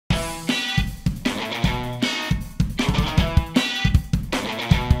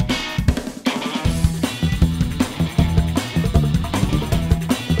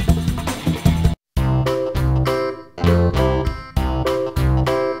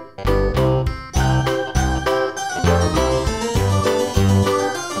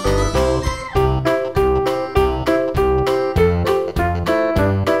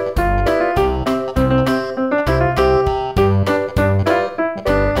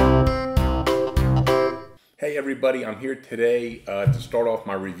everybody, I'm here today to start off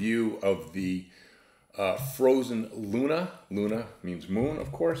my review of the Phrozen Luna. Luna means moon,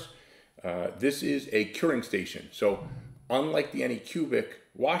 of course. This is a curing station. So unlike the Anycubic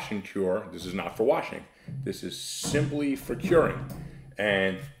wash and cure, this is not for washing. This is simply for curing.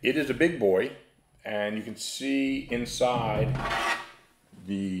 And it is a big boy, and you can see inside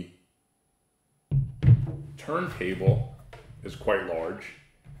the turntable is quite large.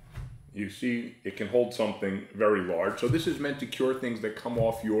 You see it can hold something very large. So this is meant to cure things that come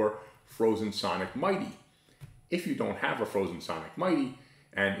off your Phrozen Sonic Mighty. If you don't have a Phrozen Sonic Mighty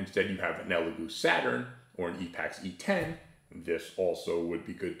and instead you have an Elegoo Saturn or an Epax E10, this also would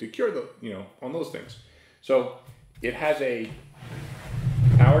be good to cure on those things. So it has a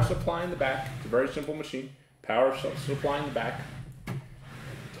power supply in the back. It's a very simple machine. Power supply in the back.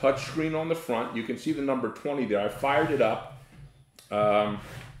 Touch screen on the front. You can see the number 20 there. I fired it up.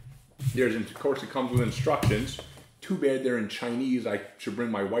 Of course, it comes with instructions. Too bad they're in Chinese. I should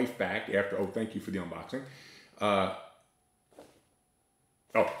bring my wife back after. Oh, thank you for the unboxing.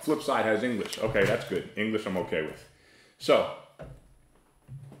 Flip side has English. Okay, that's good. English I'm okay with. So,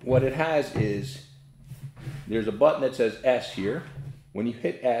 what it has is, there's a button that says S here. When you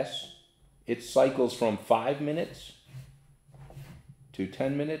hit S, it cycles from 5 minutes to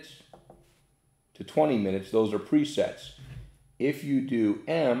 10 minutes to 20 minutes. Those are presets. If you do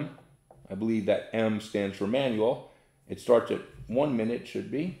M, I believe that M stands for manual. It starts at 1 minute,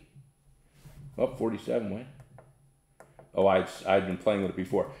 should be. 47, wait. Oh, I'd been playing with it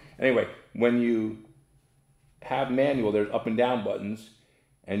before. Anyway, when you have manual, there's up and down buttons,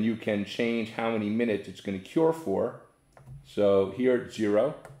 and you can change how many minutes it's going to cure for. So here it's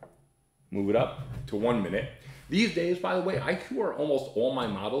 0. Move it up to 1 minute. These days, by the way, I cure almost all my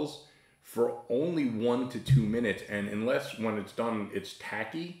models for only 1 to 2 minutes, and unless when it's done, it's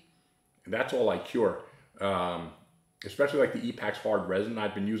tacky, that's all I cure. Especially like the Epax hard resin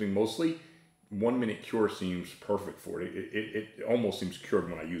I've been using mostly. 1 minute cure seems perfect for it. It almost seems cured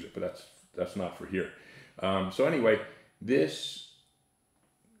when I use it, but that's not for here. So anyway, this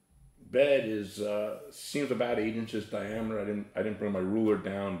bed seems about 8 inches diameter. I didn't bring my ruler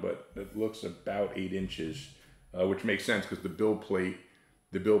down, but it looks about 8 inches, which makes sense because the build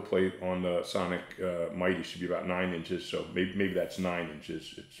plate on the Sonic Mighty should be about 9 inches, so maybe that's 9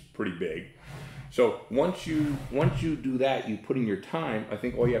 inches. It's pretty big. So once you do that, you put in your time. I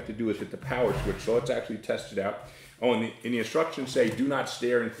think all you have to do is hit the power switch. So let's actually test it out. Oh, and the instructions say, do not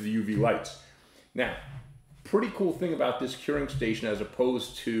stare into the UV lights. Now, pretty cool thing about this curing station as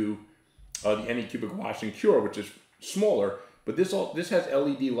opposed to the Anycubic wash and cure, which is smaller, but this has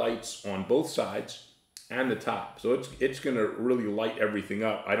LED lights on both sides and the top. So it's gonna really light everything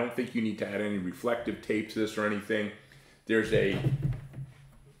up. I don't think you need to add any reflective tape to this or anything. There's a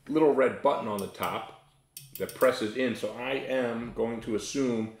little red button on the top that presses in. So I am going to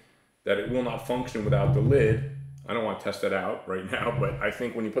assume that it will not function without the lid. I don't want to test that out right now, but I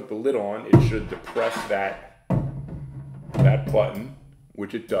think when you put the lid on, it should depress that button,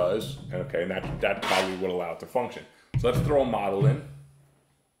 which it does. Okay, and that probably would allow it to function. So let's throw a model in.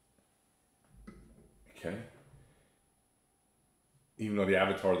 Okay. Even though the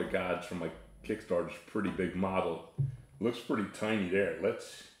Avatar of the Gods from like Kickstarter is a pretty big model, looks pretty tiny there.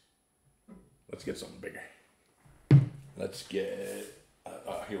 Let's get something bigger. Let's get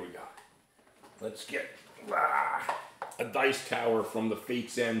here we go. Let's get a dice tower from the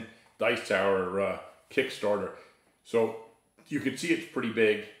Fates End Dice Tower Kickstarter. So you can see it's pretty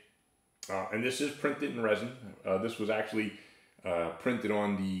big, and this is printed in resin. This was actually printed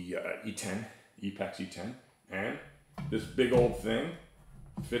on the E10. Epax E10, and this big old thing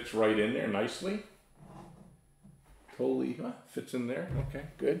fits right in there nicely. Totally fits in there. Okay,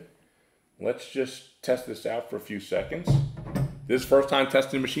 good. Let's just test this out for a few seconds. This is first time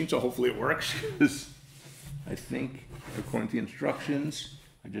testing the machine, so hopefully it works. I think, according to the instructions,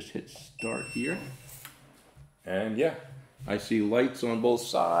 I just hit start here. And yeah, I see lights on both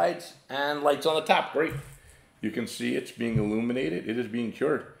sides and lights on the top. Great. You can see it's being illuminated. It is being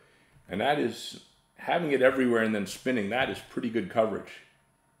cured. And that is, having it everywhere and then spinning, that is pretty good coverage.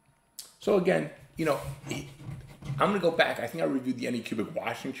 So again, I'm going to go back. I think I reviewed the Anycubic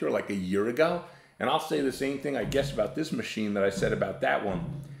wash and cure like a year ago. And I'll say the same thing, I guess, about this machine that I said about that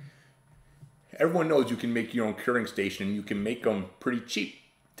one. Everyone knows you can make your own curing station. You can make them pretty cheap.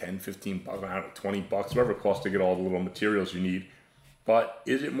 10, 15 bucks, I don't know, 20 bucks, whatever it costs to get all the little materials you need. But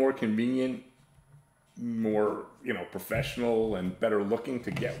is it more convenient, more professional and better looking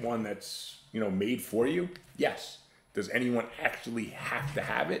to get one that's made for you? Yes. Does anyone actually have to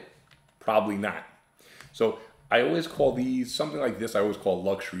have it? Probably not. So I always call these, something like this, I always call a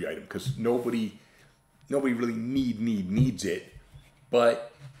luxury item because nobody nobody really needs it,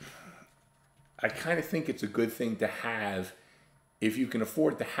 but I kind of think it's a good thing to have. If you can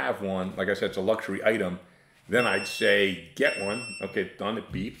afford to have one, like I said, it's a luxury item, then I'd say get one. Okay, done,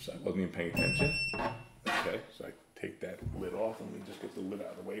 it beeps. I wasn't even paying attention. Okay, so I take that lid off. Let me just get the lid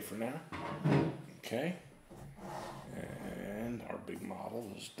out of the way for now. Okay, and our big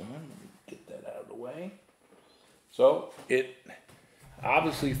model is done. Let me get that out of the way. So it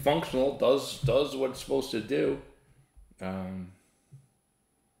obviously functional, does what it's supposed to do.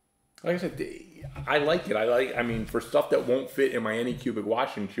 Like I said, I like it. I mean, for stuff that won't fit in my Anycubic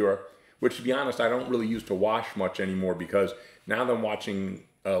wash and cure, which to be honest, I don't really use to wash much anymore because now that I'm washing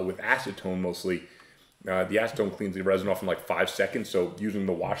with acetone mostly, the acetone cleans the resin off in like 5 seconds, so using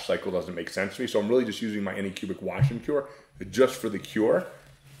the wash cycle doesn't make sense to me. So I'm really just using my Anycubic wash and cure just for the cure.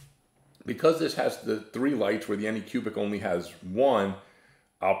 Because this has the 3 lights where the Anycubic only has 1,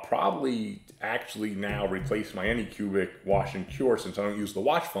 I'll probably actually now replace my Anycubic wash and cure, since I don't use the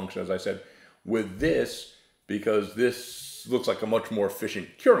wash function, as I said, with this, because this looks like a much more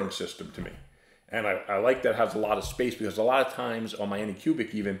efficient curing system to me. And I like that it has a lot of space, because a lot of times on my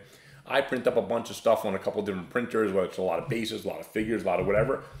Anycubic even, I print up a bunch of stuff on a couple different printers, whether it's a lot of bases, a lot of figures, a lot of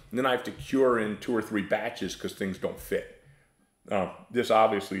whatever, and then I have to cure in 2 or 3 batches because things don't fit. This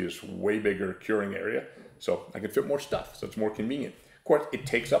obviously is way bigger curing area, so I can fit more stuff, so it's more convenient. Of course, it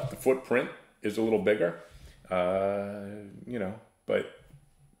takes up, the footprint is a little bigger, you know, but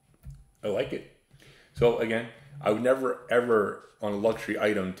I like it. So again, I would never ever on a luxury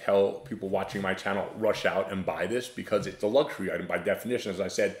item tell people watching my channel rush out and buy this, because it's a luxury item by definition. As I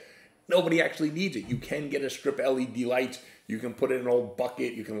said, nobody actually needs it. You can get a strip LED lights, you can put it in an old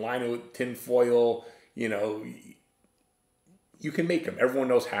bucket, you can line it with tin foil, you know, you can make them. Everyone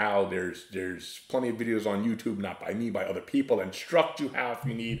knows how. There's plenty of videos on YouTube, not by me, by other people, that instruct you how if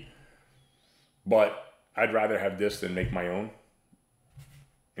you need. But I'd rather have this than make my own.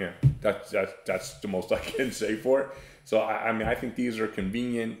 Yeah, that's the most I can say for it. So I mean, I think these are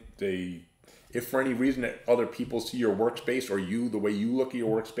convenient. If for any reason that other people see your workspace, or you, the way you look at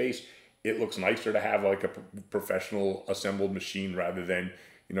your workspace, it looks nicer to have like a professional assembled machine rather than,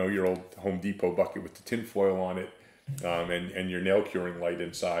 you know, your old Home Depot bucket with the tin foil on it. And your nail curing light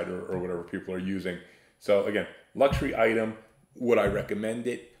inside, or whatever people are using. So again, luxury item. Would I recommend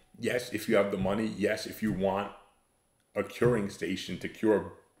it? Yes, if you have the money. Yes, if you want a curing station to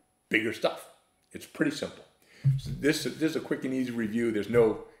cure bigger stuff. It's pretty simple. So this is a quick and easy review. There's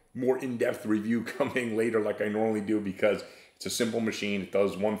no more in-depth review coming later like I normally do, because it's a simple machine. It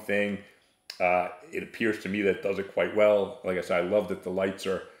does one thing. It appears to me that it does it quite well. Like I said, I love that the lights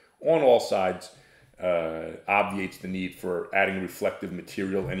are on all sides. Obviates the need for adding reflective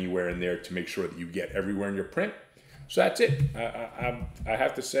material anywhere in there to make sure that you get everywhere in your print. So that's it. I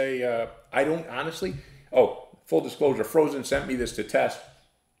have to say, I don't honestly, full disclosure, Phrozen sent me this to test.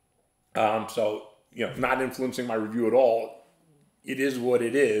 So, you know, not influencing my review at all. It is what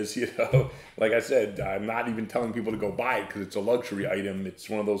it is, you know. Like I said, I'm not even telling people to go buy it because it's a luxury item. It's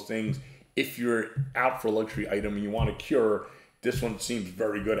one of those things, if you're out for a luxury item and you want to cure, this one seems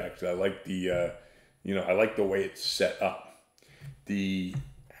very good, actually. I like the... you know, I like the way it's set up. The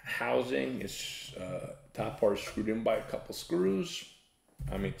housing is, top part is screwed in by a couple screws.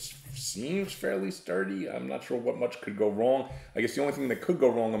 I mean, it seems fairly sturdy. I'm not sure what much could go wrong. I guess the only thing that could go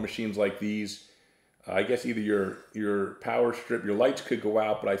wrong on machines like these, I guess either your power strip, your lights could go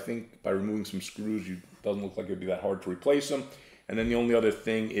out, but I think by removing some screws, it doesn't look like it'd be that hard to replace them. And then the only other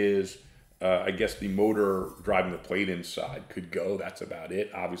thing is, I guess the motor driving the plate inside could go. That's about it.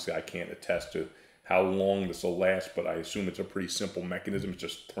 Obviously, I can't attest to how long this will last, but I assume it's a pretty simple mechanism. It's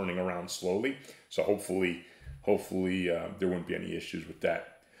just turning around slowly. So hopefully there won't be any issues with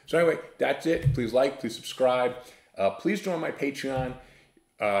that. So anyway, that's it. Please like, please subscribe. Please join my Patreon.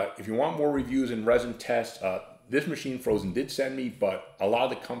 If you want more reviews and resin tests, this machine Phrozen did send me, but a lot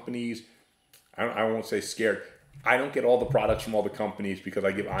of the companies, I won't say scared, I don't get all the products from all the companies because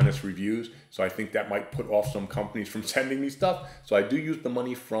I give honest reviews. So I think that might put off some companies from sending me stuff. So I do use the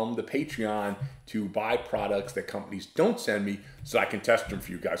money from the Patreon to buy products that companies don't send me so I can test them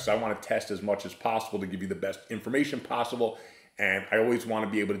for you guys. So I want to test as much as possible to give you the best information possible. And I always want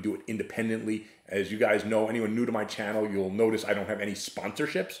to be able to do it independently. As you guys know, anyone new to my channel, you'll notice I don't have any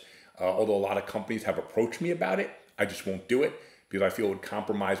sponsorships. Although a lot of companies have approached me about it, I just won't do it, because I feel it would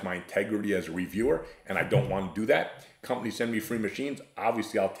compromise my integrity as a reviewer, and I don't want to do that. Companies send me free machines.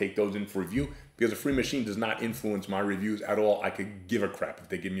 Obviously, I'll take those in for review, because a free machine does not influence my reviews at all. I could give a crap if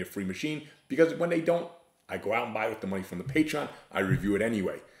they give me a free machine, because when they don't, I go out and buy it with the money from the Patreon. I review it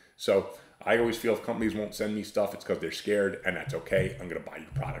anyway. So I always feel if companies won't send me stuff, it's because they're scared, and that's okay. I'm going to buy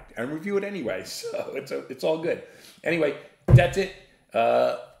your product and review it anyway. So it's all good. Anyway, that's it.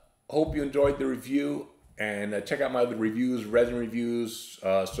 Hope you enjoyed the review, and check out my other reviews, resin reviews,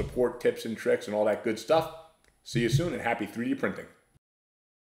 support tips and tricks, and all that good stuff. See you soon, and happy 3D printing.